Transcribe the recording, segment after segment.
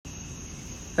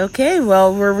Okay,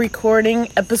 well, we're recording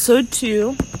episode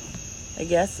 2, I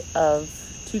guess, of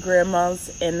Two Grandmas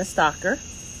and the Stalker.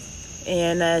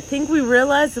 And I think we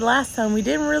realized the last time we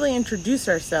didn't really introduce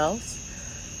ourselves.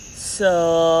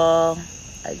 So,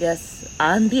 I guess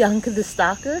I'm Bianca the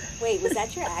Stalker. Wait, was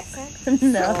that your accent?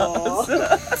 No.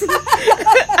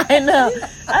 I know.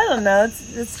 I don't know.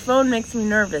 This phone makes me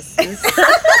nervous.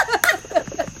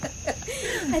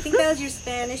 I think that was your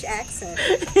Spanish accent.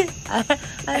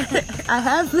 I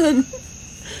have been.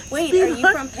 Wait, are you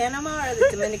from Panama or the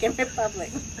Dominican Republic?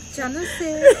 Yo no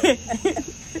sé.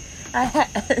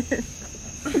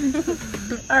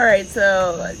 Alright,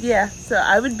 so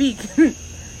I would be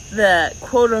the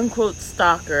quote-unquote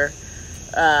stalker.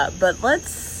 But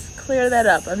let's clear that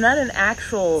up. I'm not an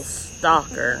actual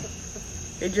stalker.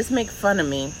 They just make fun of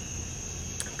me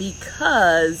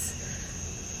because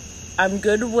I'm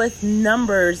good with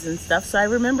numbers and stuff, so I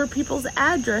remember people's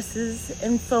addresses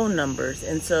and phone numbers,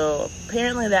 and so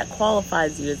apparently that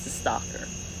qualifies you as a stalker.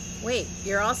 Wait,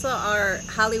 you're also our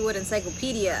Hollywood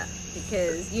encyclopedia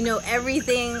because you know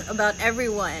everything about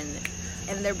everyone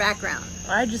and their background.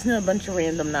 I just know a bunch of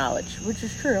random knowledge, which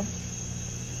is true.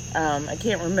 I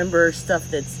can't remember stuff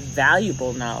that's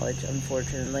valuable knowledge,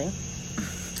 unfortunately.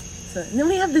 So, and then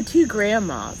we have the two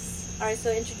grandmas. Alright,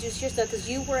 so introduce yourself because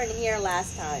you weren't here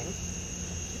last time.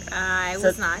 I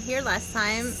was not here last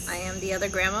time. I am the other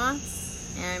grandma.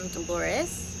 I'm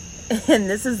Dolores. And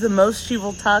this is the most she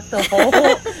will talk the whole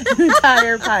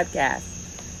entire podcast.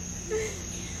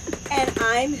 And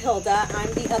I'm Hilda.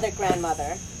 I'm the other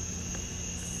grandmother.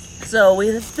 So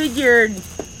we figured,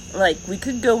 we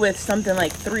could go with something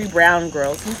like 3 brown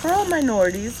girls. And we're all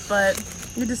minorities, but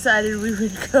we decided we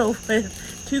would go with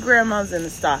 2 grandmas and a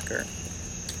stalker.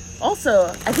 Also,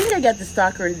 I think I got the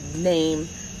stalker name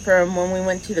from when we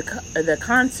went to the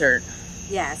concert.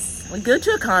 Yes. We go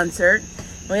to a concert.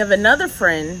 We have another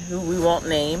friend who we won't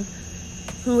name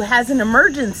who has an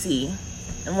emergency.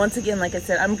 And once again, like I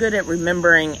said, I'm good at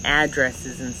remembering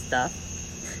addresses and stuff.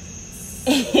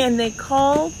 And they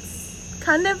called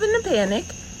kind of in a panic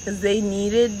because they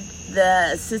needed the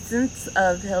assistance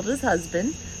of Hilda's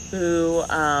husband, who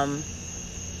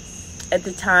at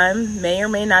the time may or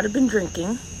may not have been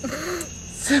drinking.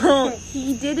 So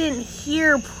he didn't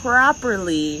hear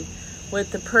properly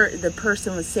what the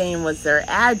person was saying was their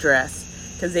address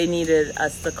because they needed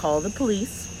us to call the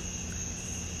police.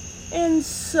 And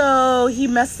so he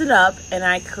messed it up and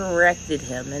I corrected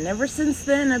him. And ever since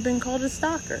then, I've been called a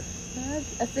stalker.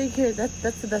 I figure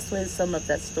that's the best way to sum up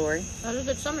that story. That was a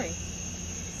good summary.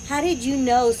 How did you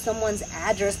know someone's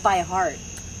address by heart?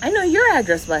 I know your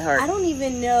address by heart. I don't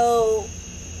even know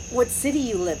what city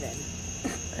you live in.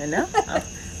 I know.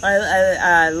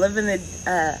 I live in the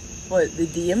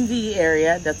DMV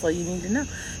area. That's all you need to know.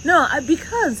 No,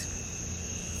 because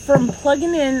from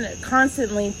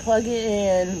constantly plugging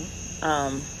in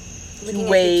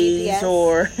Waze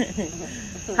or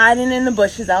hiding in the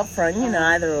bushes out front,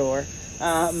 either or.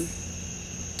 I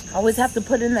always have to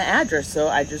put in the address, so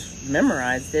I just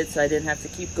memorized it, so I didn't have to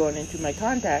keep going into my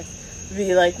contacts to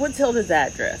be like, what's Hilda's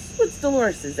address? What's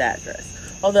Dolores' address?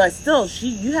 Although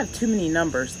you have too many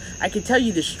numbers. I could tell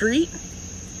you the street.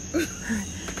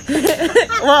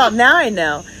 Well, now I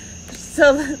know.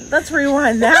 So let's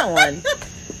rewind that one.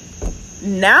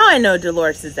 Now I know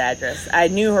Dolores' address. I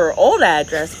knew her old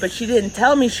address, but she didn't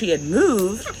tell me she had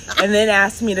moved and then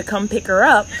asked me to come pick her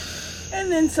up.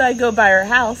 And then so I go by her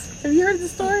house. Have you heard the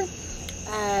story?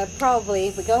 Probably,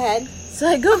 but go ahead. So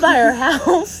I go by her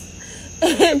house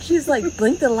and she's like,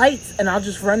 blink the lights and I'll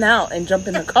just run out and jump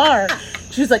in the car.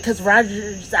 She was like, because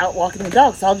Roger's out walking the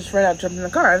dog, so I'll just run out and jump in the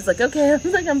car. I was like, okay. I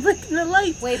was like, I'm blinking the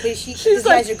lights. Wait, but she's like, you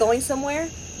guys are going somewhere?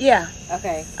 Yeah.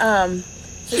 Okay. So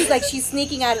it's like she's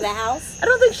sneaking out of the house? I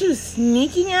don't think she was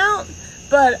sneaking out,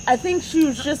 but I think she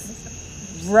was just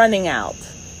running out.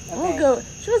 Okay.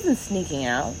 She wasn't sneaking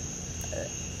out.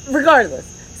 Regardless.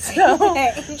 So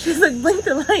she's like, blink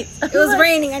the lights. It was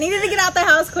raining. I needed to get out the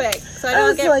house quick so I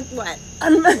don't get wet.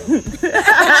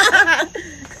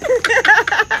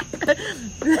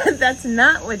 That's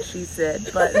not what she said,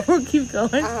 but we'll keep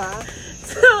going. Uh-huh.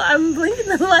 So I'm blinking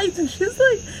the lights and she's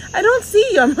like, I don't see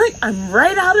you. I'm like, I'm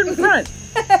right out in front.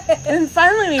 And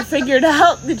finally we figured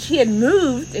out that she had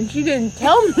moved and she didn't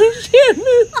tell me she had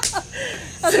moved.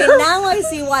 Okay, now I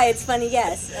see why it's funny.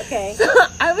 Yes. Okay. So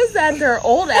I was at their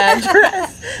old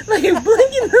address, blinking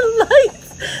the lights,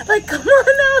 come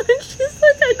on out. And she's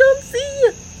like, I don't see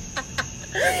you.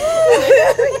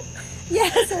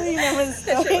 Yes, I remember the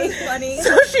story. It was funny.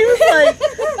 So she was like,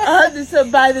 so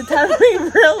by the time we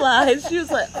realized, she was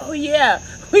like, oh yeah,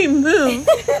 we moved.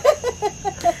 So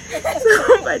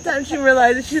by the time she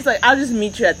realized it, she's like, I'll just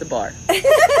meet you at the bar.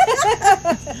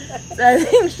 So I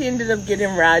think she ended up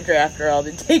getting Roger after all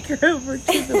to take her over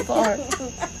to the bar.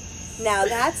 Now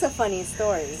that's a funny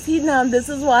story. See, now this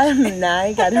is why now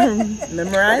I gotta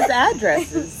memorize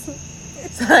addresses.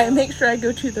 So I make sure I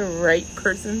go to the right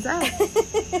person's house.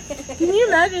 Can you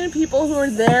imagine people who are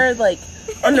there, like,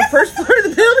 on the first floor of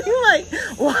the building, like,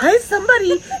 why is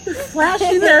somebody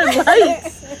flashing their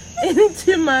lights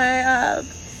into my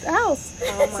house?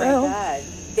 Oh my God.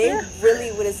 They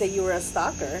really would have said you were a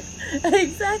stalker.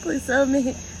 Exactly. So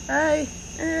I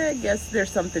guess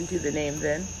there's something to the name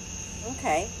then.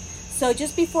 Okay. So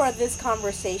just before this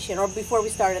conversation, or before we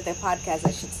started the podcast,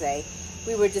 I should say,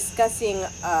 we were discussing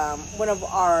one of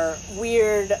our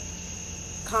weird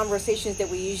conversations that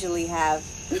we usually have,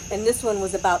 and this one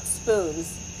was about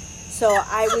spoons. So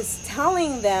I was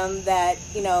telling them that,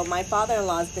 you know, my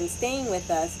father-in-law's been staying with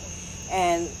us,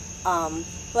 and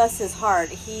bless his heart,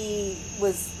 he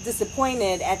was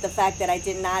disappointed at the fact that I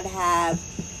did not have,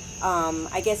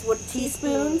 I guess,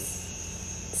 teaspoons.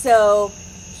 So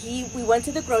we went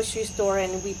to the grocery store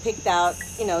and we picked out,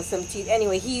 you know, some teas.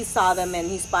 Anyway, he saw them and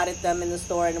he spotted them in the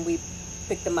store and we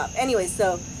picked them up. Anyway,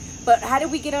 but how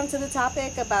did we get onto the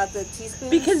topic about the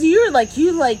teaspoons? Because you like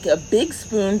a big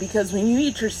spoon, because when you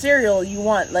eat your cereal, you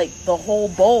want like the whole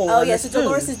bowl. Oh yeah, so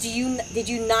Dolores says, did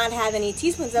you not have any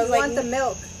teaspoons? I was want the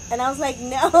milk. And I was like,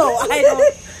 no, I don't.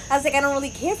 I was like, I don't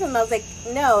really care for them. I was like,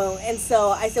 no. And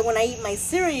so I said, when I eat my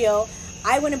cereal,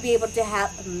 I want to be able to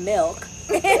have milk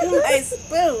in my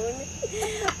spoon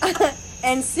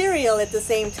and cereal at the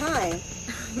same time.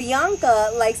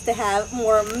 Bianca likes to have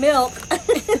more milk.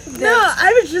 No,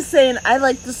 I was just saying I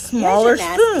like the smaller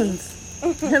spoons.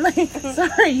 Like,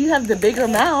 sorry, you have the bigger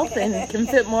mouth and can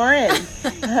fit more in.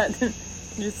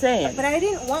 Just saying. But I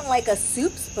didn't want like a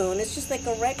soup spoon. It's just like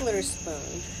a regular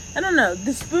spoon. I don't know.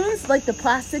 The spoons, like the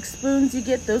plastic spoons you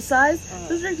get, those size,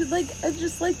 those are just like, I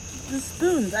just like the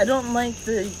spoons. I don't like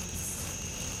the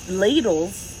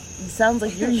ladles. It sounds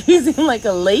like you're using like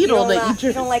a ladle to eat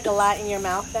your... You don't like a lot in your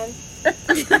mouth then?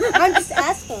 I'm just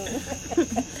asking.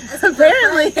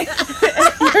 Apparently,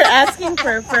 you're asking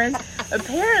for a friend.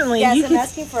 Apparently, yes, I'm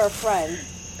asking for a friend.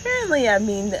 Apparently, I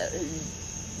mean,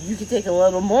 you could take a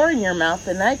little more in your mouth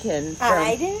than I can.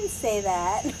 I didn't say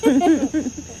that.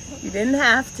 You didn't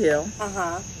have to.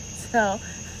 So,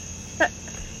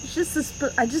 it's just a spoon.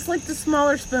 I just like the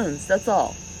smaller spoons. That's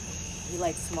all. You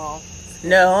like small?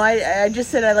 No, I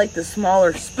just said I like the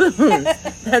smaller spoons.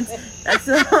 That's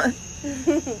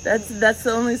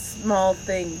the only small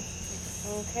thing.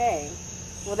 Okay.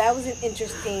 Well, that was an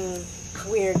interesting,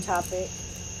 weird topic.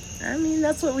 I mean,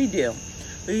 that's what we do.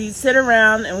 We sit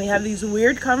around and we have these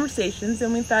weird conversations,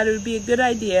 and we thought it would be a good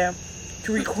idea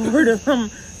to record them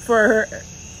for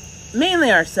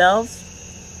mainly ourselves.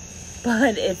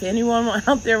 But if anyone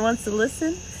out there wants to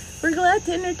listen, we're glad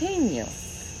to entertain you.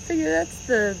 I figure that's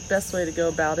the best way to go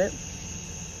about it.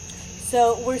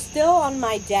 So we're still on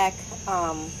my deck,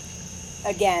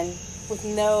 again, with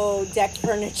no deck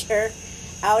furniture,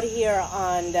 out here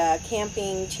on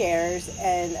camping chairs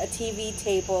and a TV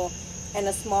table and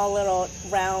a small little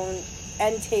round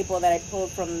end table that I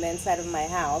pulled from the inside of my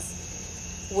house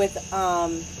with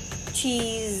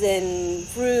cheese and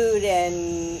fruit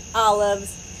and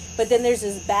olives. But then there's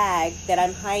this bag that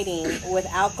I'm hiding with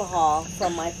alcohol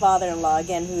from my father-in-law,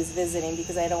 again, who's visiting,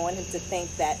 because I don't want him to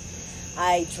think that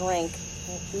I drink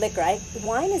liquor.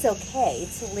 Wine is okay.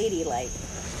 It's ladylike.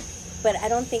 But I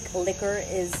don't think liquor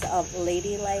is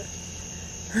ladylike.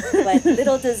 But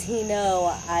little does he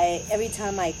know, every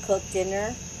time I cook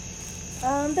dinner,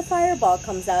 the fireball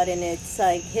comes out and it's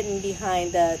like hidden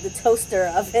behind the toaster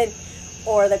oven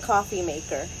or the coffee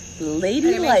maker. Ladylike.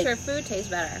 And it makes your food taste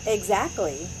better.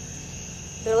 Exactly.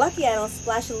 They're lucky I don't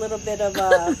splash a little bit of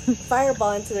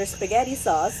fireball into their spaghetti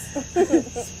sauce.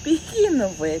 Speaking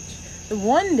of which,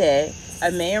 one day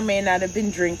I may or may not have been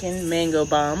drinking mango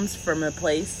bombs from a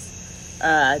place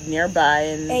nearby,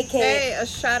 and hey, a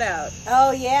shout out. Oh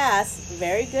yes,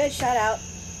 very good. Shout out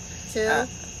to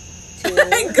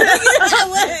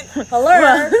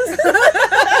Hello.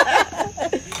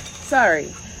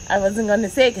 Sorry, I wasn't going to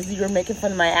say it because you were making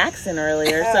fun of my accent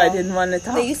earlier, so I didn't want to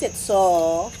talk. No, you said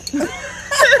so.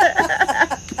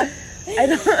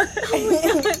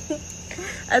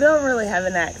 I don't really have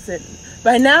an accent.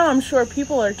 By now, I'm sure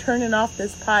people are turning off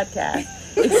this podcast.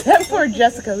 Except for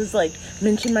Jessica, who's like,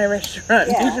 mention my restaurant,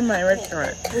 mention my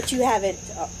restaurant. Which you haven't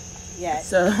yet.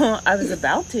 So, I was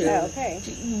about to. Oh, okay.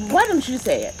 Why don't you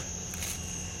say it?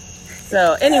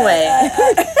 So, anyway.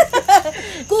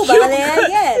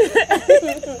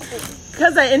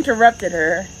 Because I interrupted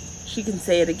her, she can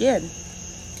say it again.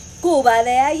 Cuba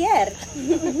de ayer.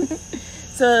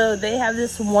 So they have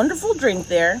this wonderful drink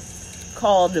there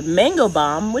called Mango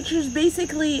Bomb, which is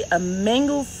basically a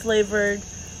mango flavored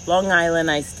Long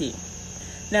Island iced tea.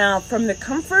 Now, from the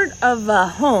comfort of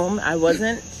home, I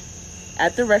wasn't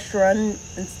at the restaurant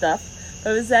and stuff.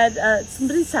 I was at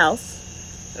somebody's house,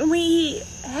 and we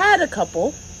had a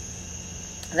couple.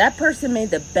 That person made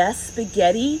the best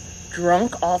spaghetti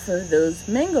drunk off of those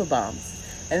mango bombs.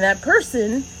 And that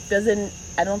person doesn't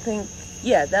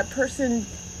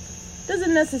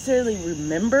necessarily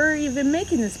remember even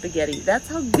making the spaghetti. That's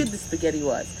how good the spaghetti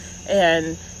was.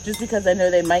 And just because I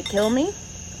know they might kill me,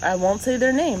 I won't say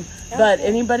their name. Okay. But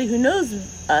anybody who knows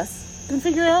us can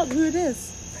figure out who it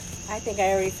is. I think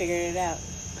I already figured it out.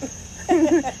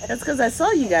 That's because I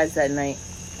saw you guys that night.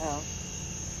 Oh.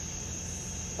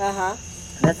 Uh-huh.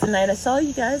 That's the night I saw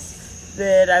you guys.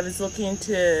 That I was looking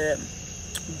to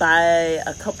buy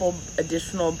a couple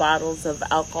additional bottles of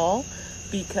alcohol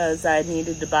because I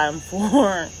needed to buy them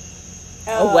for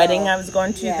a wedding I was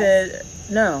going to. Yes.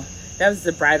 No, that was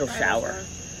the bridal shower.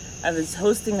 I was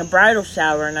hosting a bridal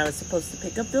shower and I was supposed to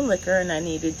pick up the liquor and I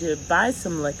needed to buy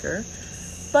some liquor.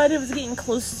 But it was getting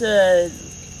close to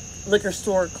liquor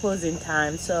store closing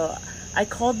time, so I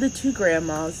called the two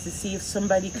grandmas to see if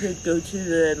somebody could go to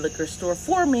the liquor store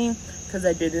for me because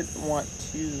I didn't want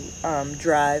to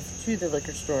drive to the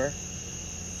liquor store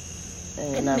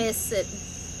and miss it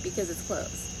because it's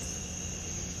closed.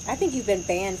 I think you've been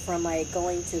banned from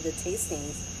going to the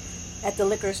tastings at the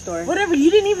liquor store. Whatever,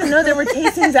 you didn't even know there were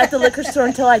tastings at the liquor store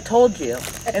until I told you.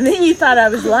 And then you thought I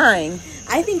was lying.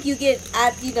 I think you get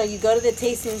you go to the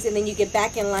tastings and then you get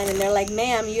back in line and they're like,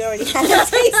 ma'am, you already had a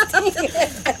tasting.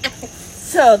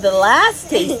 So the last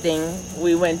tasting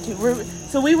we went to,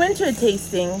 we went to a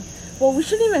tasting. Well, we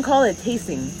shouldn't even call it a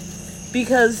tasting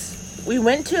because we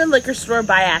went to a liquor store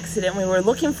by accident. We were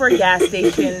looking for a gas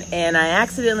station and I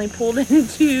accidentally pulled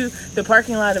into the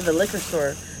parking lot of a liquor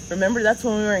store. Remember, that's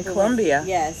when we were in Columbia.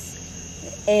 Yes.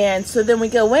 And so then we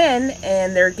go in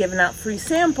and they're giving out free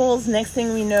samples. Next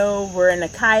thing we know, we're in a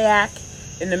kayak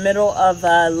in the middle of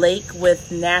a lake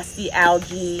with nasty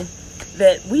algae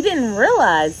that we didn't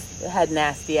realize it had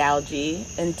nasty algae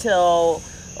until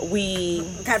we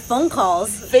got phone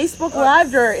calls. Facebook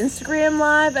Live or Instagram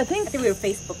Live. I think we were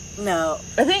Facebook. No.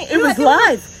 I think it was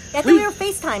live. I think we were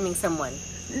FaceTiming someone.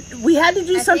 We had to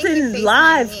do something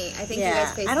live. I think you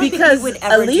guys FaceTime. I don't because think we would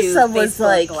ever Elisa do was Facebook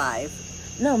like live.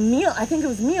 No, I think it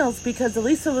was Meals because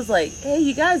Elisa was like, hey,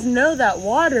 you guys know that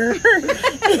water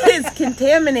is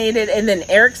contaminated. And then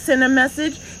Eric sent a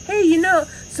message. Hey,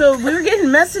 so we were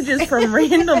getting messages from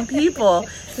random people.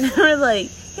 And they were like,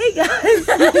 hey, guys,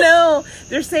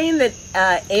 they're saying that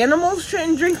animals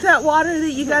shouldn't drink that water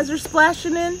that you guys are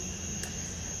splashing in.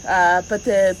 But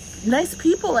the nice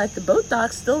people at the boat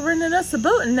dock still rented us a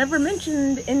boat and never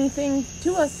mentioned anything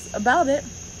to us about it.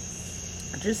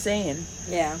 Just saying.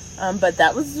 Yeah. But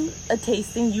that was a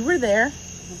tasting. You were there.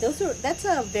 That's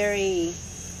a very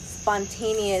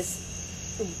spontaneous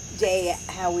day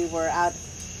how we were out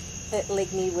at Lake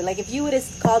Needwood. Like if you would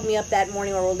have called me up that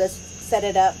morning or let's set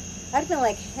it up, I'd been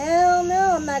like, hell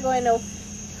no, I'm not going to.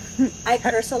 I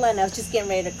curse a lot and I was just getting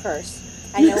ready to curse.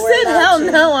 You said hell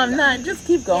no, I'm not. Just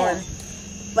keep going. Yeah.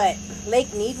 But Lake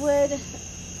Needwood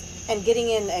and getting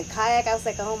in a kayak, I was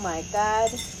like, oh my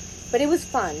God. But it was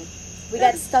fun. We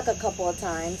got stuck a couple of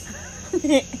times.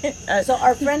 So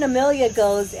our friend Amelia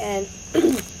goes and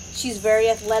she's very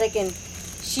athletic and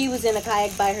she was in a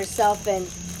kayak by herself and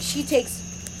she takes,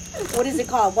 what is it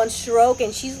called? One stroke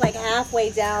and she's like halfway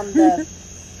down the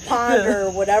pond or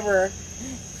whatever.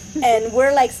 And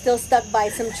we're like still stuck by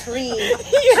some tree. Yeah,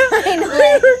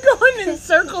 we were going in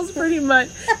circles pretty much.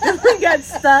 And we got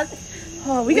stuck.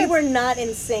 Oh, we were not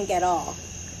in sync at all.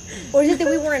 Or is it that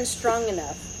we weren't strong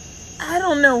enough? I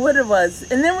don't know what it was.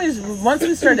 And then once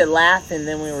we started laughing,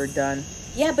 then we were done.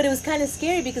 Yeah, but it was kind of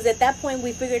scary because at that point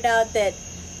we figured out that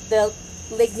the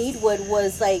Lake Needwood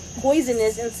was like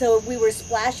poisonous, and so we were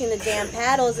splashing the damn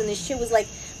paddles, and the shit was like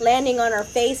landing on our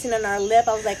face and on our lip.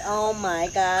 I was like, oh my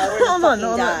God, we're gonna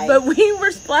fucking die. But we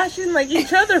were splashing like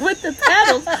each other with the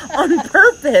paddles on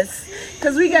purpose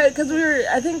because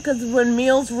when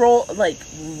Meals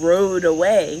rode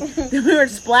away, then we were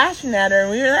splashing at her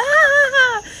and we were like,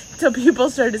 ah! Till people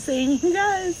started saying, you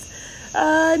guys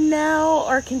now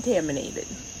are contaminated.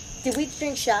 Did we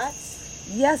drink shots?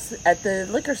 Yes, at the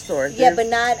liquor store. Yeah, but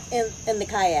not in the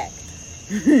kayak.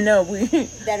 No, that'd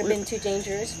have been too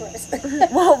dangerous for us.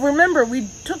 Well, remember, we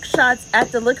took shots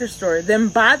at the liquor store, then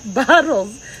bought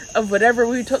bottles of whatever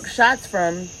we took shots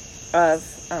from. I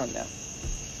don't know.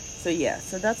 So yeah,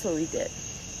 so that's what we did.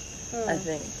 I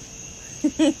think.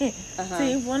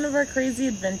 See, one of our crazy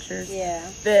adventures. Yeah.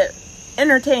 That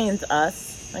entertains us.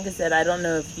 Like I said, I don't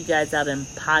know if you guys out in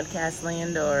podcast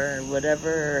land or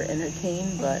whatever are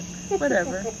entertained, but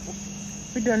whatever.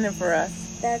 We're doing it for us.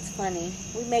 That's funny.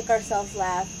 We make ourselves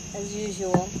laugh, as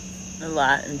usual. A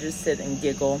lot, and just sit and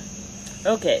giggle.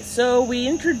 Okay, so we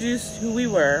introduced who we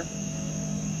were.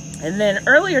 And then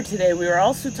earlier today, we were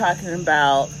also talking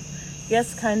about, I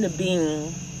guess, kind of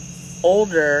being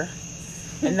older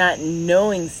and not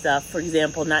knowing stuff. For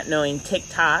example, not knowing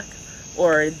TikTok,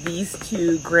 or these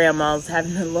two grandmas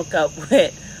having to look up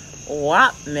what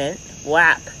WAP meant.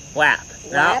 WAP.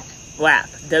 Not WAP.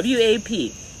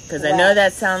 W-A-P. Because I know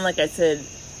that sounded like I said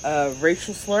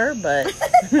racial slur, but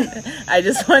I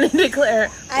just wanted to declare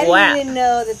I WAP. didn't even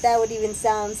know that would even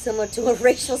sound similar to a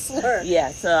racial slur.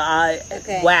 Yeah, so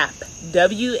okay. WAP.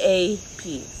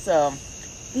 W-A-P. So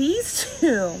these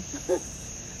two,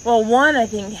 well, one I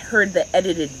think heard the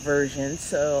edited version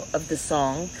of the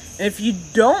song. And if you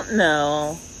don't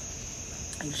know,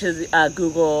 you should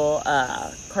Google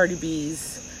Cardi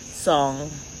B's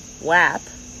song WAP.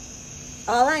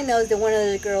 All I know is that one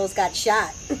of the girls got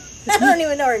shot. I don't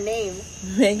even know her name.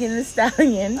 Megan Thee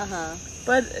Stallion. Uh-huh.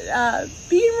 But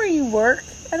being where you work,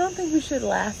 I don't think we should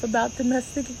laugh about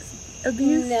domestic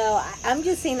abuse. No, I'm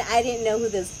just saying I didn't know who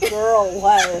this girl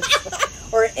was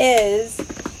or is.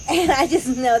 And I just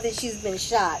know that she's been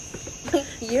shot.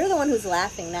 You're the one who's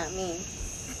laughing, not me.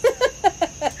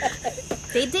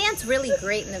 They dance really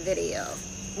great in the video.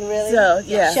 Really? So,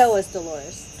 yeah. Show us,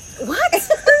 Dolores. What?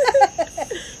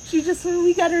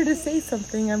 We got her to say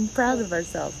something. I'm proud of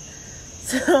ourselves.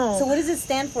 So what does it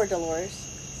stand for, Dolores?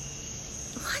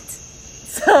 What?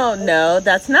 So, no,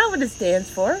 that's not what it stands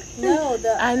for. No,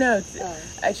 I know.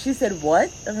 She said,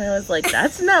 what? And I was like,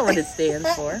 that's not what it stands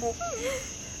for.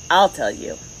 I'll tell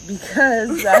you.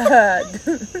 Because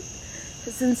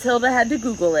since Hilda had to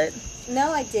Google it.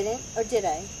 No, I didn't. Or did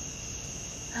I?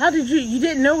 How did you? You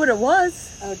didn't know what it was?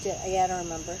 Oh, yeah, I don't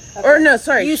remember. Okay. Or no,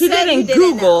 sorry. You she said didn't you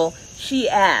didn't Google. She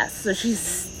asked. So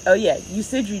she's... Oh, yeah. You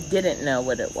said you didn't know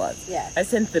what it was. Yeah. I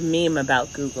sent the meme about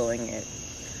Googling it.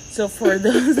 So for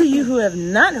those of you who have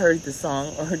not heard the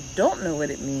song or don't know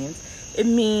what it means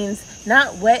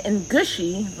not wet and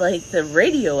gushy like the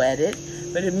radio edit,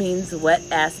 but it means wet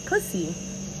ass pussy.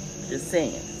 Just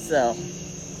saying. So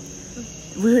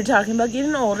we were talking about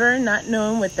getting older and not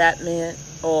knowing what that meant,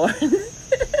 or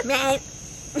Man.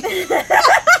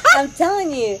 I'm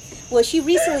telling you. Well, she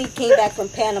recently came back from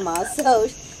Panama, so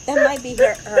that might be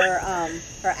her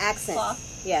accent.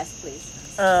 Yes, please.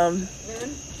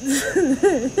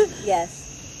 Yes.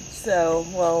 So,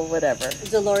 well, whatever.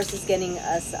 Dolores is getting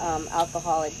us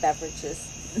alcoholic beverages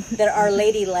that are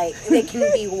ladylike. They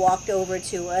can be walked over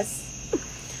to us.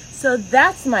 So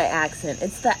that's my accent.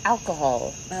 It's the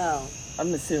alcohol. Oh.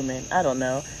 I'm assuming. I don't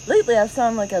know. Lately, I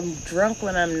sound like I'm drunk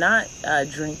when I'm not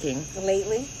drinking.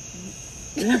 Lately?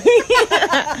 All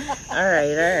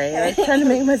right. I'm trying to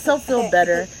make myself feel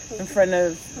better in front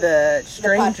of the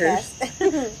strangers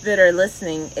that are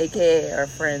listening, aka our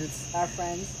friends. Our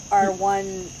friends. Our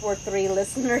 1 or 3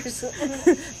 listeners.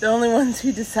 The only ones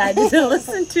who decided to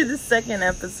listen to the second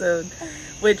episode,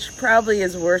 which probably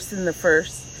is worse than the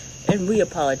first, and we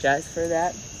apologize for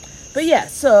that. But yeah,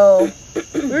 so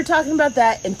we were talking about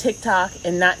that and TikTok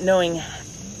and not knowing.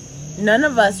 None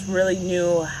of us really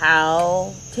knew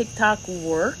how TikTok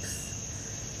works,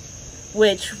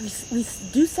 which we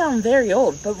do sound very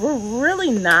old, but we're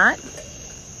really not.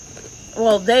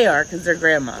 Well, they are because they're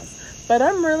grandmas, but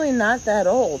I'm really not that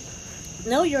old.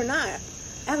 No, you're not.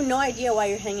 I have no idea why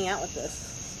you're hanging out with us.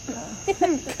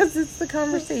 Because it's the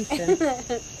conversation.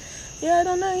 Yeah, I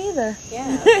don't know either.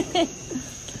 Yeah.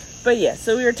 But yeah,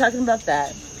 so we were talking about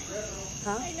that.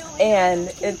 Huh? And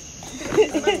it.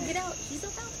 Get out. He's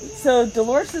about to get out. So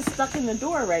Dolores is stuck in the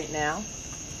door right now.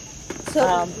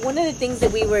 So one of the things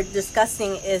that we were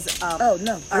discussing is our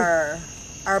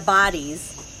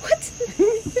bodies. What?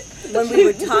 When we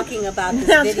were talking about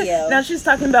this video. Now she's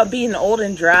talking about being old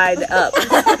and dried up.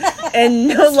 And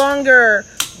no longer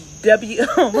what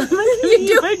am I giving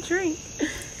you my drink?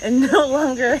 And no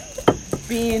longer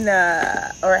being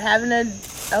or having a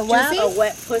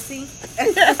wet pussy.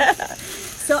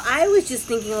 So I was just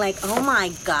thinking, like, oh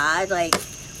my God, like,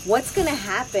 what's gonna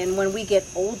happen when we get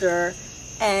older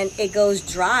and it goes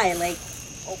dry? Like,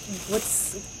 what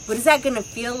is that gonna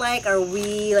feel like? Are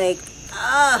we like,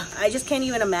 I just can't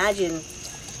even imagine.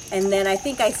 And then I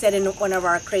think I said in one of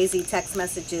our crazy text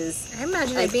messages, I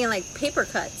imagine it being like paper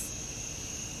cuts.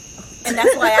 and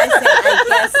that's why I said, I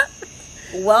guess,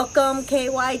 welcome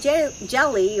KY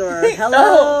jelly, or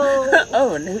hello.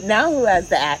 Oh, now who has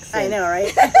the accent? I know,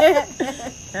 right?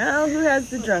 Now, who has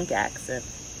the drunk accent?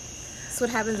 That's what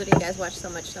happens when you guys watch so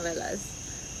much novelas.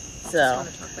 So,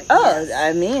 Like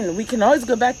I mean, we can always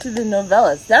go back to the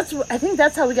novellas. I think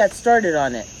that's how we got started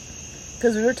on it.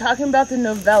 Because we were talking about the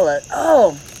novella.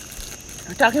 Oh,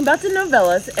 we're talking about the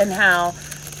novellas and how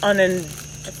on a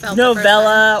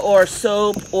novella or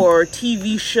soap or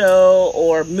TV show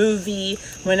or movie,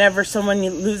 whenever someone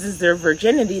loses their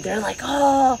virginity, they're like,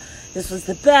 oh, this was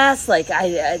the best. Like,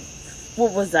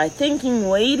 what was I thinking,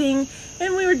 waiting?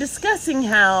 And we were discussing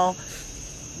how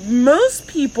most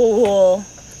people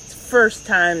first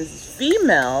times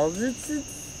females, it's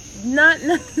not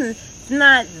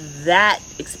that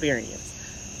experience,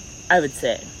 I would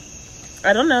say.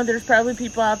 I don't know, there's probably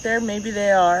people out there, maybe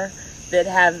they are, that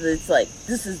have this, like,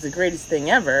 this is the greatest thing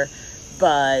ever,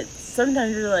 but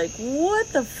sometimes you're like, what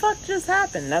the fuck just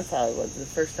happened? That's how it was the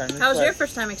first time. How was your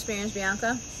first time experience,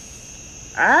 Bianca?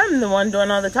 I'm the one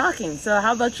doing all the talking, so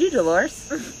how about you, Dolores?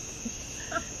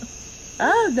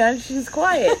 Oh, now she's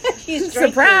quiet. She's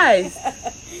surprised.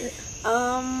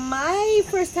 My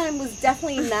first time was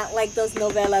definitely not like those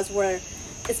novellas where,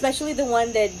 especially the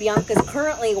one that Bianca's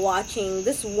currently watching,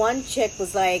 this one chick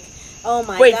was like, oh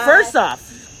my god. Wait, first off,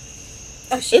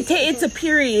 it's a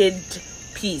period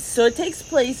piece, so it takes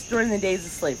place during the days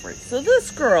of slavery. So this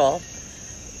girl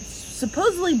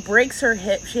supposedly breaks her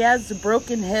hip. She has a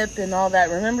broken hip and all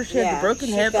that. Remember, she had the broken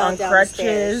hip on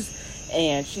crutches.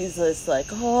 And she's just like,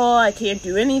 oh, I can't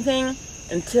do anything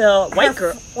until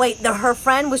her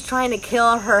friend was trying to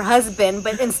kill her husband,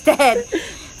 but instead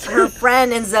her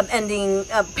friend ends up ending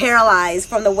paralyzed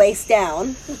from the waist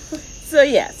down. So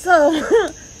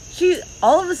she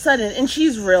all of a sudden, and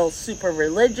she's real super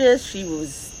religious. She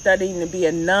was studying to be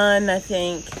a nun, I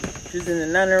think. She was in the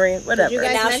nunnery, whatever. Did you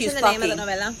guys now mention she's the fucking. name of the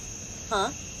novella? Huh?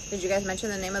 Did you guys mention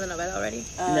the name of the novella already?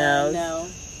 No.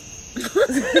 Hey,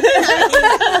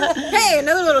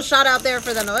 another little shout out there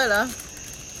for the novella.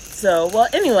 So, well,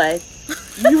 anyway,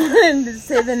 you wanted to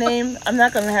say the name? I'm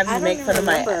not going to have you make fun of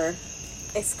my...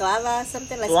 Esclava,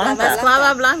 something like Blanca.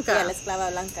 Esclava Blanca. Yeah, La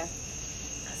Esclava Blanca.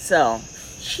 So,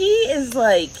 she is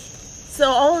like... So,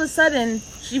 all of a sudden,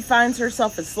 she finds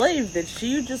herself a slave that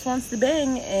she just wants to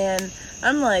bang, and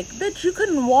I'm like, bitch, you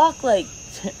couldn't walk like...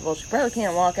 Well, she probably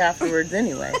can't walk afterwards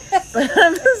anyway. But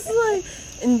I'm just like...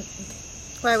 And,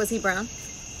 why, was he brown?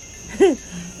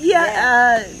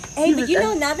 Yeah. Hey, but you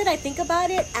know, now that I think about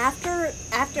it, after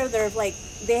they're like,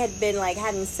 they had been like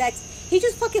having sex, he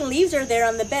just fucking leaves her there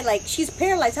on the bed. Like, she's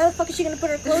paralyzed. How the fuck is she gonna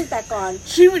put her clothes back on?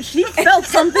 She felt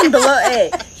something below.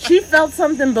 Hey, she felt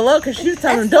something below because she was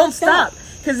telling him, "Don't stop."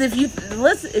 Because if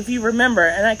you remember,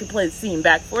 and I could play the scene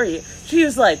back for you, she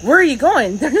was like, "Where are you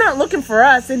going? They're not looking for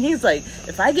us." And he's like,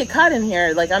 "If I get caught in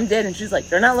here, like I'm dead." And she's like,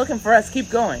 "They're not looking for us.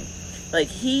 Keep going." By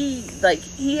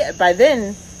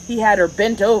then he had her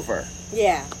bent over.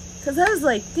 Yeah. Because I was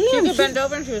like, damn. She was bent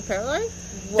over and she was paralyzed?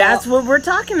 Well, that's what we're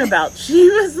talking about. She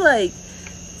was like,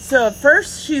 so at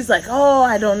first she's like, oh,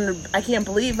 I can't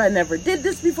believe I never did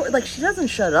this before. Like, she doesn't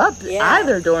shut up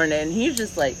either during it. And he's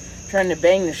just like trying to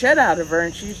bang the shit out of her.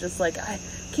 And she's just like, I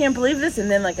can't believe this.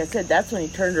 And then, like I said, that's when he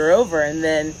turned her over. And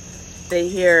then he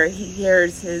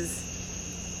hears his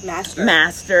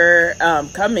master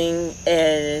coming,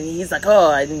 and he's like,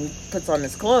 oh, and he puts on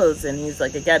his clothes, and he's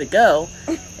like, I gotta go.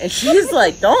 And she's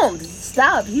like, don't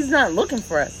stop, he's not looking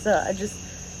for us. So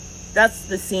that's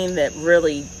the scene that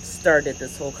really started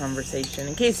this whole conversation,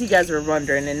 in case you guys were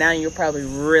wondering, and now you're probably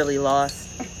really lost.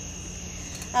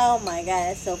 Oh my god,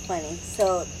 that's so funny.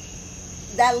 So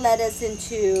that led us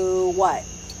into what?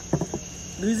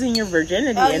 Losing your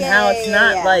virginity, how it's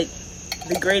not like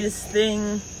the greatest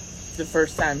thing the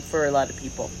first time for a lot of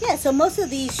people. Yeah, so most of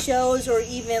these shows, or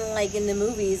even like in the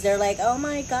movies, they're like, oh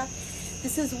my god,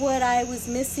 this is what I was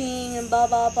missing and blah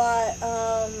blah blah.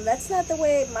 That's not the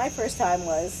way my first time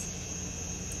was.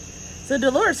 So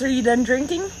Dolores, are you done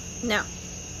drinking? No.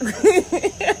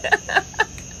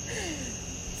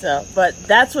 So, but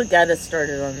that's what got us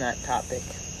started on that topic.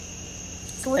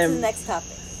 So what's the next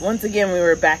topic? Once again, we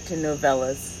were back to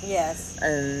novellas. Yes.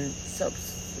 And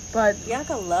soaps. But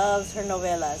Bianca loves her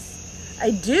novellas. I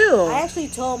do. I actually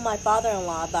told my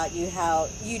father-in-law about you, how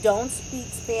you don't speak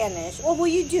Spanish. Well,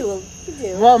 you do. You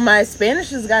do. Well, my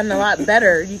Spanish has gotten a lot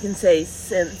better, you can say,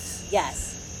 since.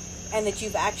 Yes. And that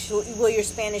you've actually, your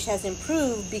Spanish has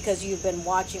improved because you've been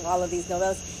watching all of these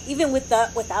novellas, even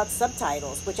without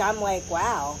subtitles, which I'm like,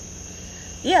 wow.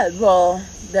 Yeah, well,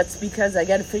 that's because I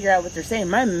got to figure out what they're saying.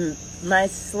 My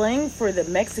slang for the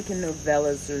Mexican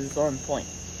novellas is on point.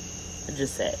 I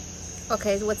just said.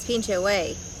 Okay, so what's pinche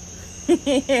way?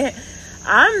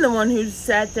 I'm the one who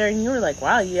sat there and you were like,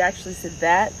 wow, you actually said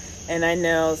that. And I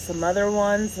know some other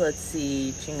ones. Let's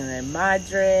see. Chinga de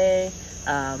Madre.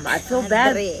 I feel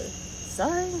bad.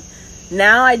 Sorry.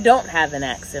 Now I don't have an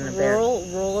accent of bear.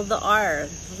 Roll of the R.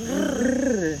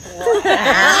 Wow.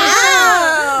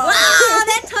 Wow,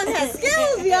 that tongue has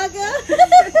skills, Bianca.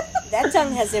 That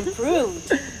tongue has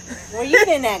improved. Where you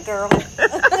been at, girl?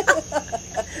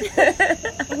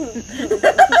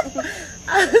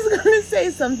 I was going to say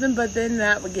something, but then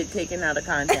that would get taken out of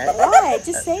context. Why?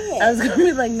 Just say it. I was going to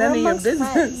be like, none We're of your amongst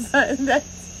business. That's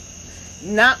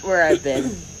not where I've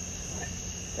been.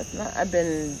 That's not,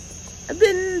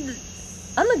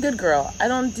 I'm a good girl. I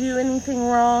don't do anything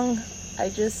wrong. I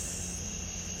just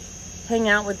hang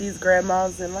out with these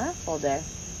grandmas and laugh all day.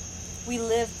 We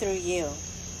live through you.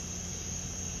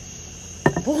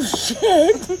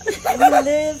 Bullshit. We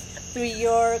live through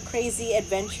your crazy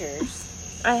adventures.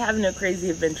 I have no crazy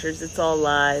adventures. It's all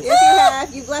lies. Yes, you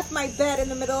have. You've left my bed in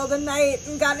the middle of the night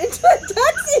and got into a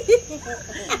taxi.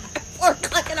 4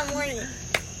 o'clock in the morning.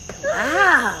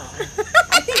 Wow.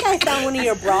 I think I found one of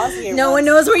your bras here. No one once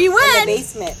knows where you in went. the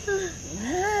basement.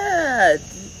 Yeah.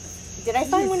 Did I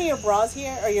find one of your bras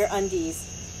here or your undies?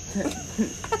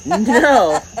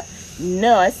 No.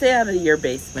 No, I stay out of your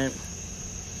basement.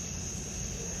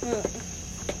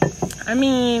 I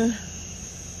mean,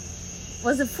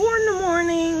 was it 4 in the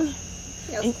morning?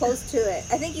 Yeah, I was close to it.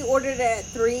 I think you ordered it at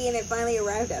 3 and it finally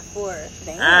arrived at 4.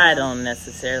 Damn. I don't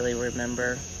necessarily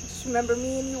remember. Just remember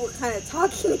me and you were kind of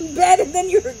talking in bed and then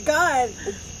you were gone.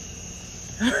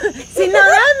 See, now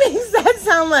that makes that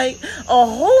sound like a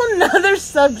whole nother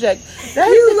subject.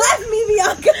 You left me,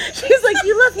 Bianca. She's like,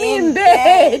 you left me in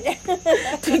bed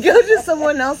to go to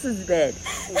someone else's bed.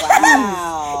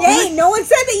 Wow. Hey, no one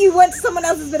said that you went to someone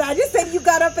else's bed. I just said you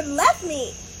got up and left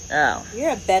me. Oh.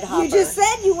 You're a bed hopper. You just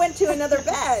said you went to another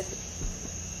bed.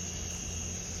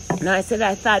 No, I said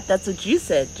I thought that's what you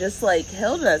said. Just like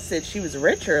Hilda said she was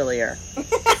rich earlier.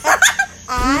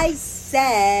 I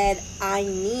said I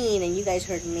mean, and you guys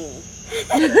heard me.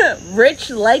 Rich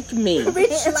like me.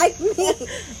 Rich like me.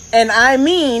 And I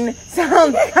mean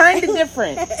sound kind of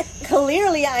different.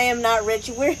 Clearly, I am not rich.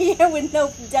 We're here with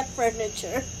no deck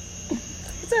furniture.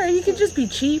 It's alright, you could just be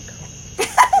cheap.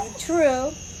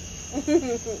 True.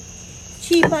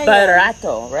 Cheap, I know.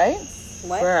 Barato, right?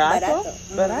 What? Barato?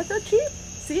 Mhm. Barato cheap?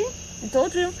 See? I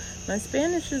told you. My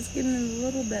Spanish is getting a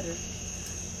little better.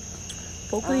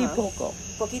 Poco y poco.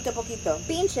 Poquito, poquito.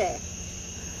 Pinche.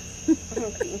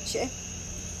 Pinche.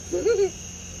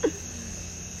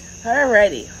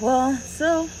 Alrighty. Well,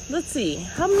 so let's see.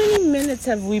 How many minutes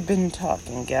have we been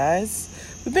talking, guys?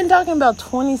 We've been talking about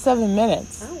 27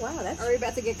 minutes. Oh, wow. That's Are we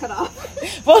about to get cut off?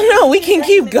 Well, no, we can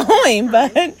keep going,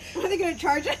 but Are they going to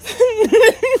charge us?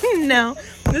 no.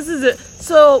 This is it.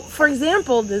 So, for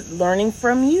example, learning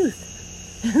from youth.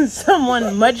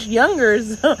 Someone much younger,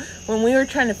 so when we were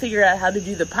trying to figure out how to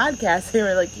do the podcast, they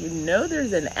were like,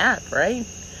 there's an app, right?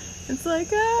 It's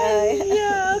like,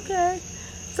 yeah, okay.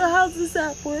 So how's this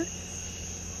app work?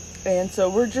 And so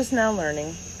we're just now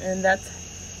learning. And that's,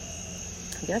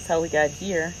 I guess, how we got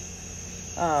here.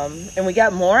 And we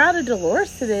got more out of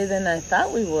Dolores today than I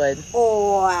thought we would.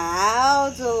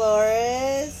 wow,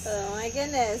 Dolores. Oh my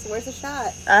goodness. Where's the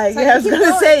shot? I was going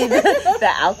to say,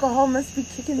 the alcohol must be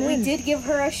kicking in. We did give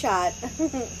her a shot.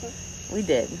 We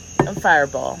did. A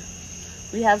Fireball.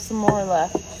 We have some more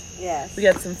left. Yes. We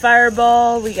got some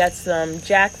Fireball. We got some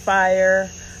Jack Fire,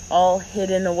 all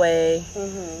hidden away.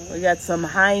 Mm-hmm. We got some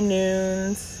High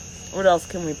Noons. What else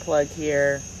can we plug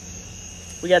here?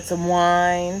 We got some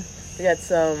wine. We got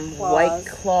some White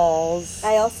Claws.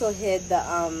 I also hid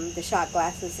the shot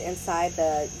glasses inside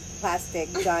the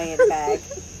plastic giant bag.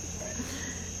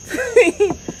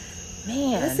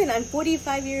 Man. Listen, I'm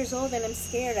 45 years old and I'm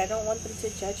scared. I don't want them to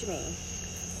judge me.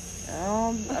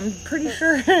 I'm pretty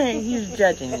sure he's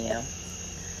judging you.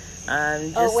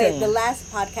 I'm just saying. The last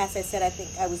podcast I said I think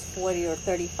I was 40 or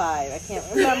 35. I can't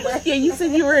remember. Yeah, you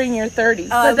said you were in your 30s.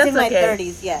 Oh, I was that's in my okay.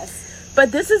 30s, yes.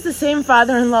 But this is the same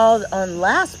father-in-law on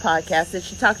last podcast that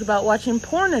she talked about watching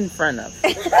porn in front of.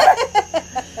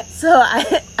 So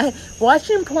I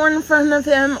watching porn in front of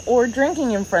him or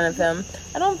drinking in front of him,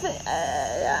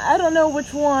 I don't know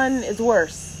which one is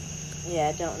worse. Yeah,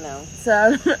 I don't know.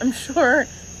 So I'm sure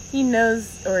he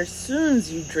knows or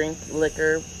assumes you drink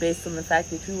liquor based on the fact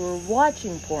that you were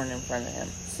watching porn in front of him.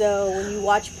 So when you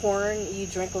watch porn, you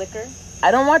drink liquor?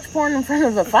 I don't watch porn in front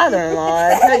of a father-in-law,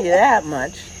 I tell you that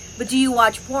much. But do you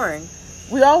watch porn?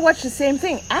 We all watch the same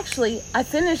thing. Actually, I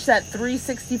finished that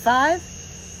 365.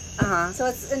 Uh-huh. So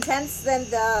it's intense than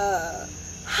the...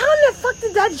 How in the fuck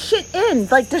did that shit end?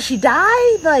 Like, does she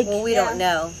die? Like, Well, we Yeah. don't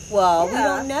know. Well, we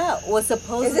Yeah. don't know. Well,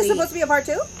 supposedly... Is this supposed to be a part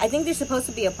 2? I think there's supposed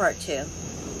to be a part 2.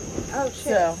 Oh shit!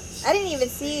 So I didn't even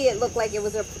see it look like it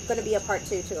was going to be a part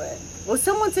 2 to it. Well,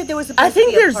 someone said there was I supposed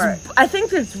think to be a there's. part. I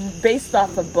think it's based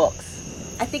off of books.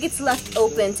 I think it's left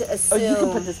open to Oh, assume you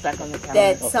can put this back on the counter.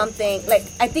 that something like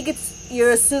I think it's you're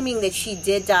assuming that she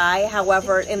did die.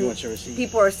 However, and want your receipt?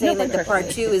 people are saying No, that the thank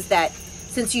part you. 2 is that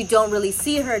since you don't really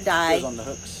see her It die, was on the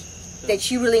hooks. that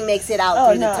she really makes it out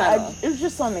Oh through no, the tunnel. it was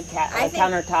just on the I think-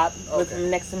 countertop with Okay.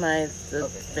 next to my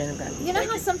Okay. standing back. You know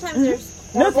how sometimes Mhm. there's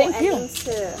No, horrible thank you. endings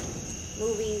to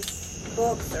movies,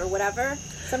 books, or whatever?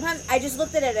 Sometimes I just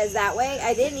looked at it as that way.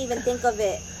 I didn't even think of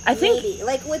it. I think- maybe.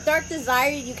 Like with Dark Desire,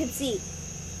 you can see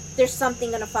there's something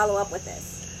going to follow up with this.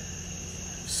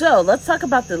 So let's talk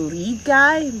about the lead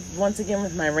guy once again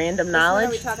with my random Which one are we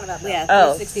knowledge. talking about? Though? Yeah,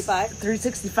 Oh, 365.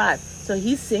 365. So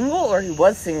he's single, or he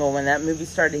was single when that movie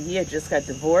started. He had just got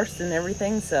divorced and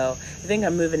everything. So I think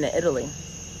I'm moving to Italy.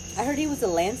 I heard he was a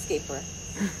landscaper.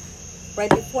 Right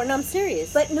before, no, I'm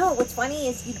serious. But no, what's funny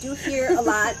is you do hear a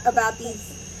lot about these.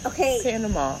 Okay,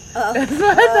 Panama. Uh, That's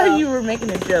why I thought you were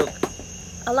making a joke.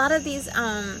 a lot of these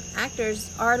actors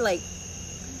are like,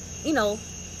 you know,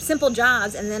 simple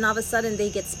jobs, and then all of a sudden they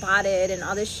get spotted and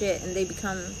all this shit, and they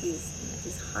become these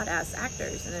hot ass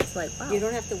actors, and it's like, wow. You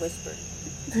don't have to whisper.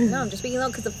 No, I'm just speaking low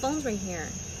because the phone's right here.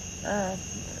 Uh,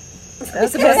 Am I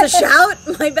supposed to shout?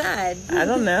 My bad. I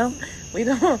don't know. We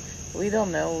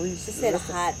don't know. We She said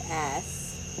listen. hot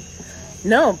ass.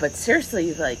 No, but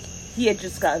seriously, like he had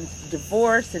just gotten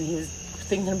divorced and he was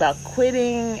thinking about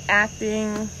quitting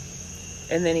acting,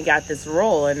 and then he got this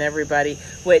role, and everybody,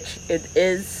 which it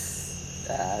is.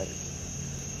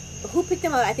 Who picked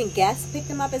him up? I think Guess picked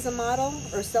him up as a model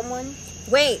or someone.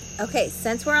 Wait, okay,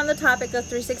 since we're on the topic of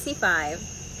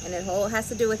 365, and it whole has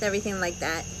to do with everything like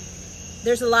that,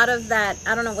 there's a lot of that,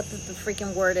 I don't know what the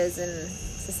freaking word is in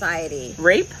society.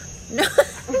 Rape? No.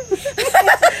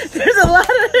 There's a lot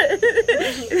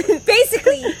of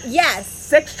Basically, yes.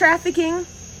 sex trafficking.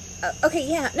 Okay,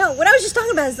 yeah. No, what I was just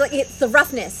talking about is like it's the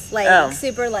roughness, like Oh.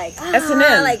 super like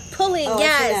S&M. like pulling. Oh,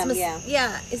 yeah, S&M, it's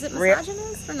yeah. Is it Ria-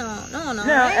 misogynist or no? No, No,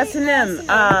 right? S&M.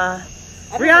 I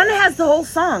don't Rihanna know. has the whole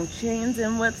song. Chains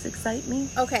and whips excite me.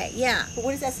 Okay, yeah. But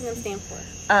what does S&M stand for?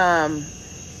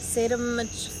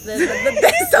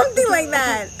 Something like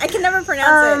that. I can never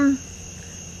pronounce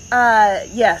it.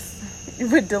 Yes,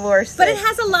 with Dolores. But it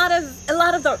has a lot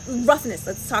of the roughness.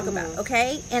 Let's talk about, Mm-hmm.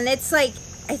 okay? And it's like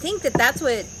I think that's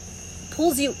what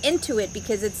pulls you into it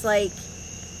because it's like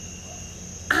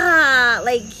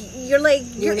like you're wanna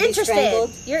be interested.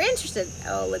 strangled? You're interested.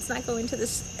 Oh, let's not go into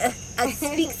this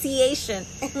asphyxiation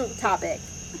topic.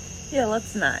 Yeah,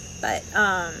 let's not. But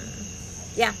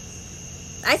yeah,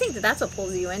 I think that's what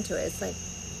pulls you into it. It's like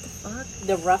the fuck.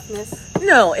 The roughness.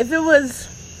 No, if it was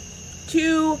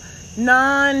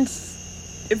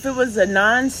a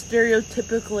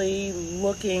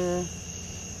non-stereotypically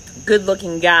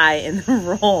good-looking guy in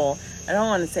the role, I don't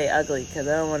want to say ugly because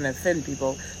I don't want to offend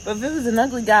people, but if it was an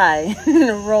ugly guy in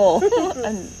the role,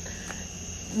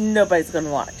 nobody's going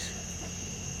to watch.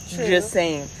 True. Just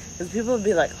saying. Because people would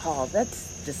be like, oh,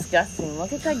 that's disgusting.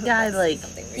 Look at that guy, like...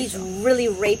 He's really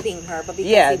raping her, but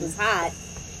because Yeah. he was hot,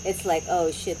 it's like,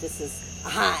 oh shit, this is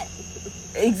hot.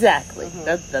 Exactly. Mhm.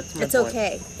 That's my It's point.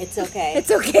 okay. It's okay. It's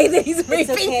okay that he's It's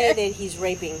raping okay her. that he's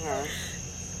raping her.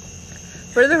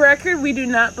 For the record, we do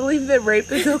not believe that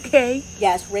rape is okay.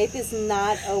 Yes, rape is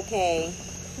not okay.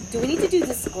 Do we need to do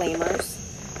disclaimers?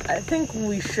 I think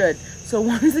we should. So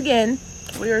once again,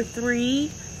 we are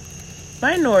 3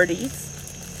 minorities.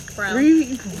 Brown.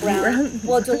 3 Brown.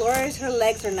 Well, Dolores, her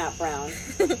legs are not brown.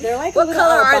 They're like What a little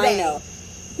color are they? albino.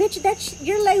 Bitch,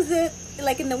 your legs,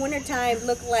 like in the wintertime,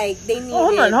 look like they needed.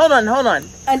 Hold on.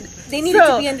 They needed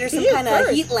So, to be under some you kind of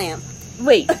first. heat lamp.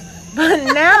 Wait, but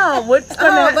now what's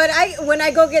gonna? Oh, but when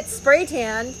I go get spray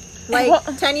tanned like Well-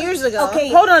 10 years ago. Okay.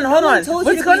 Hold on. No one told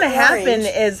you What's to going be to happen orange.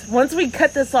 is once we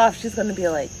cut this off, she's going to be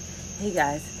like, "Hey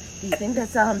guys, do you think that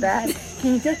sounds bad?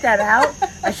 Can you take that out?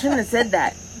 I shouldn't have said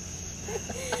that."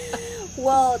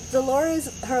 Well, Dolores,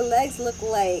 her legs look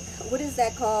like, what is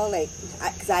that called? Like,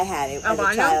 because I had it as a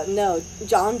Albino? child. No,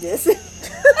 jaundice.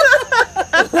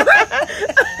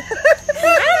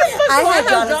 I had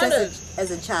jaundice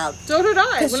as a child. So did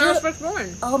I 'Cause when I was you're- first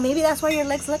born. Oh, maybe that's why your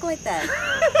legs look like that.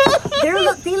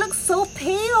 They look so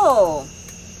pale.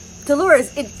 Dolores,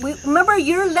 remember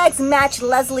your legs match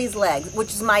Leslie's legs,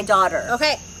 which is my daughter.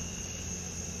 Okay.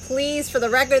 Please, for the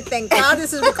record, thank God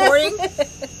this is recording.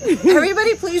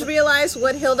 Everybody, please realize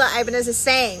what Hilda Ibanez is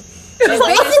saying. She's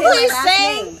basically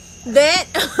saying that,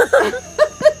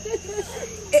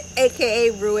 aka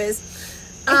Ruiz,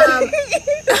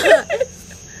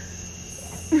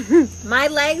 my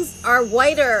legs are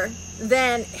whiter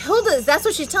then Hilda's, that's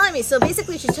what she's telling me. So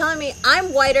basically she's telling me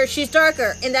I'm whiter, she's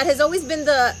darker. And that has always been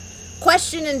the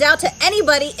question and doubt to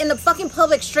anybody in the fucking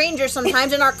public, strangers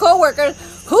sometimes, and our coworkers.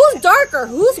 Who's darker?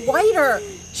 Who's whiter?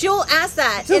 She'll ask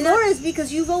that. Dolores,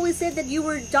 because you've always said that you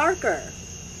were darker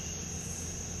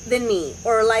than me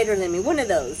or lighter than me. One of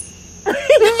those. I'm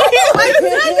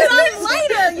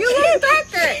lighter. You look darker.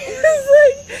 It's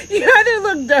like, you either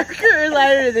look darker or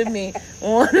lighter than me.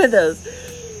 One of those.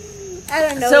 I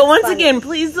don't know. So once again,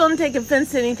 please don't take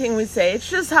offense to anything we say. It's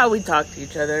just how we talk to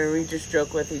each other. We just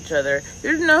joke with each other.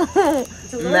 There's no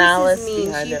malice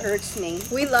behind she it. hurts me.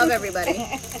 We love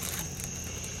everybody.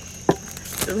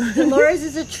 Dolores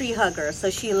is a tree hugger, so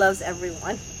she loves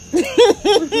everyone.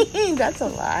 That's a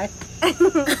lie.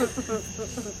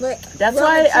 That's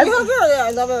why I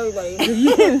love everybody.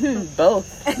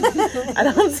 Both. I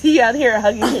don't see you out here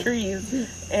hugging trees,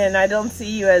 and I don't see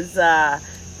you as the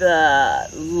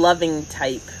loving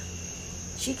type.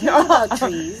 She cares about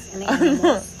trees and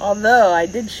animals. Although I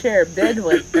did share a bed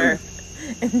with her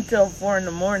until 4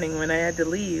 a.m. when I had to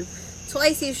leave.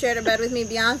 Twice you've shared a bed with me,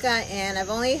 Bianca, and I've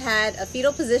only had a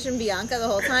fetal position Bianca the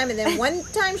whole time, and then one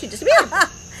time she disappeared.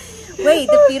 Wait,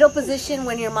 the fetal position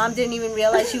when your mom didn't even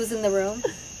realize she was in the room?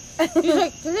 She's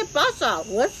like, ¿Qué le pasa?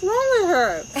 What's wrong with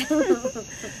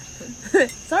her?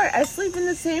 Sorry, I sleep in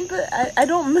the same, but I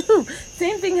don't move.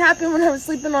 Same thing happened when I was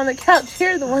sleeping on the couch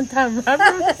here the one time.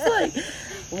 Robert was like,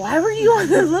 why were you on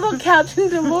this little couch and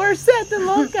Dolores sat the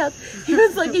little couch? He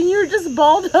was like, and you were just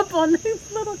balled up on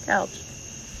this little couch.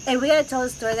 And we gotta tell the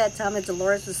story that time that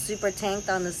Dolores was super tanked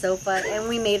on the sofa, and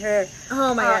we made her.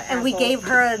 Oh my god! And we gave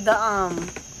her the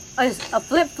a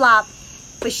flip flop,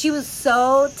 but she was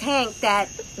so tanked.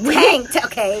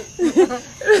 Okay.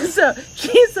 So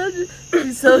she's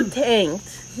so tanked,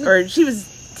 or she was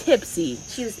tipsy.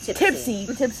 She was tipsy.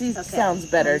 Tipsy okay. sounds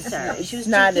better. Sorry. She was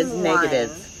not as wine. negative.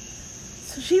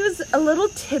 So she was a little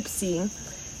tipsy,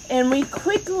 and we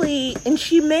quickly, and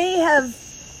she may have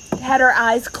had her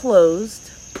eyes closed.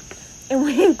 And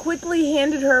we quickly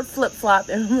handed her a flip-flop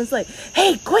and was like,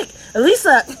 hey, quick,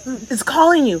 Elisa is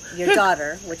calling you. Your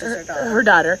daughter, which is her daughter. Her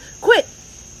daughter. Quick,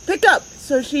 pick up.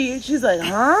 So she's like,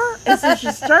 huh? And so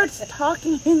she starts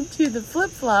talking into the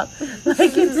flip-flop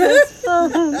like it's his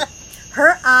phone.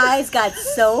 Her eyes got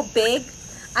so big.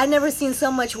 I never seen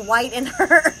so much white in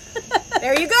her.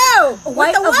 There you go.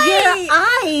 White of your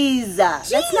eyes. That's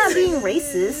not being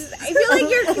racist. I feel like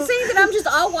you're saying that I'm just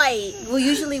all white. Well,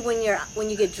 usually when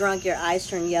you get drunk, your eyes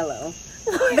turn yellow.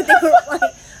 But they were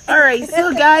white. All right,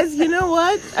 so guys, you know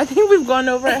what? I think we've gone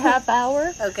over a half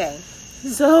hour. Okay.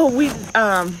 So we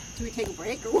Do we take a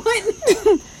break or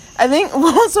what? I think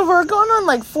so we're going on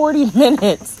like 40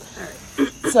 minutes.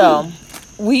 So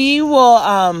we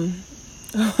will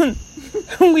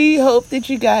we hope that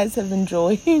you guys have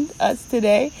enjoyed us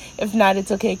today. If not,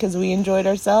 it's okay because we enjoyed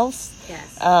ourselves.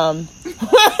 Yes. That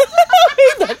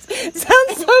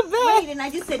sounds so bad. Wait, and I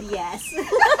just said yes.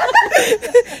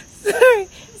 Sorry.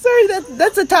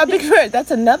 That's a topic for that's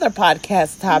another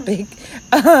podcast topic.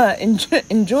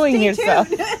 Enjoying Stay yourself.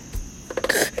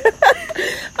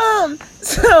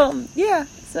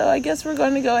 So I guess we're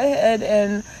going to go ahead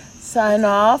and sign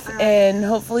off, and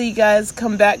hopefully you guys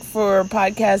come back for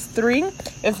podcast 3.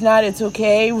 If not, it's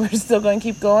okay. We're still going to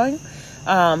keep going.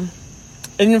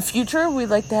 In the future, we'd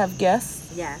like to have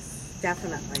guests. Yes,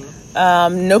 definitely.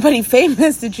 Nobody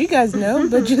famous that you guys know,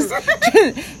 but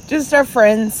just our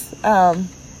friends.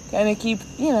 Kind of keep,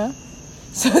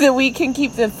 so that we can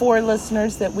keep the 4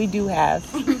 listeners that we do have.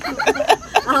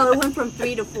 Oh, it went from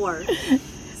 3 to 4.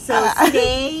 So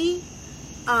stay.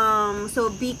 So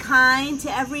be kind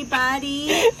to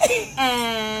everybody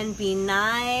and be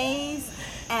nice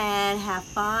and have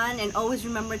fun, and always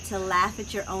remember to laugh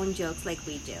at your own jokes like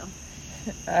we do.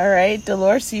 All right,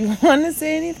 Dolores, you want to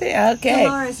say anything? Okay.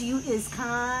 Dolores, you is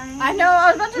kind. I know,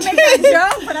 I was about to make that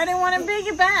joke, but I didn't want to make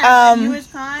it back. You was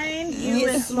kind, you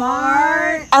was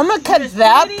smart. I'm going to cut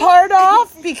that part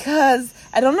off because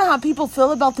I don't know how people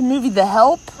feel about the movie The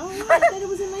Help. Oh, I thought it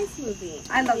was a nice movie.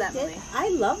 I love that movie. I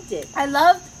loved it. I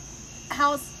loved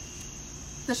how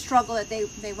the struggle that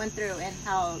they went through and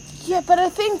how... Yeah, but I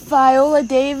think Viola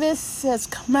Davis has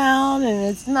come out and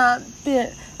it's not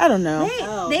been... I don't know.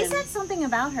 They said something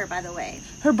about her, by the way.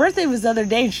 Her birthday was the other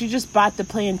day and she just bought the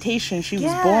plantation she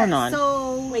was born on.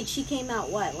 So... Wait, she came out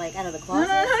what? Like out of the closet?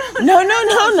 No.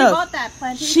 She bought that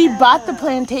plantation. She bought the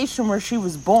plantation where she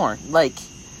was born, like,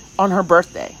 on her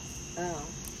birthday. Oh.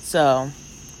 So,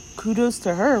 kudos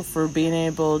to her for being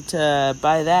able to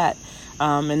buy that.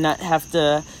 And not have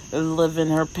to live in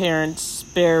her parents'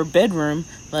 spare bedroom.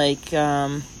 Like,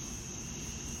 I'm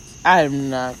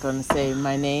not going to say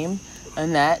my name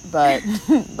and that, but,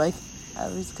 like,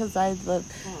 It was because I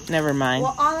lived. Never mind.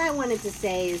 Well, all I wanted to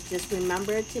say is just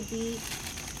remember to be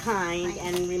kind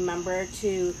and remember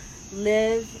to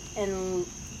live and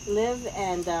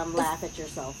laugh at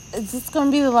yourself. Is this going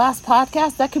to be the last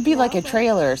podcast? That could be like a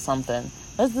trailer or something.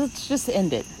 Let's just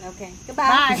end it. Okay.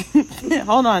 Goodbye.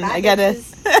 Hold on. Bye, I got to.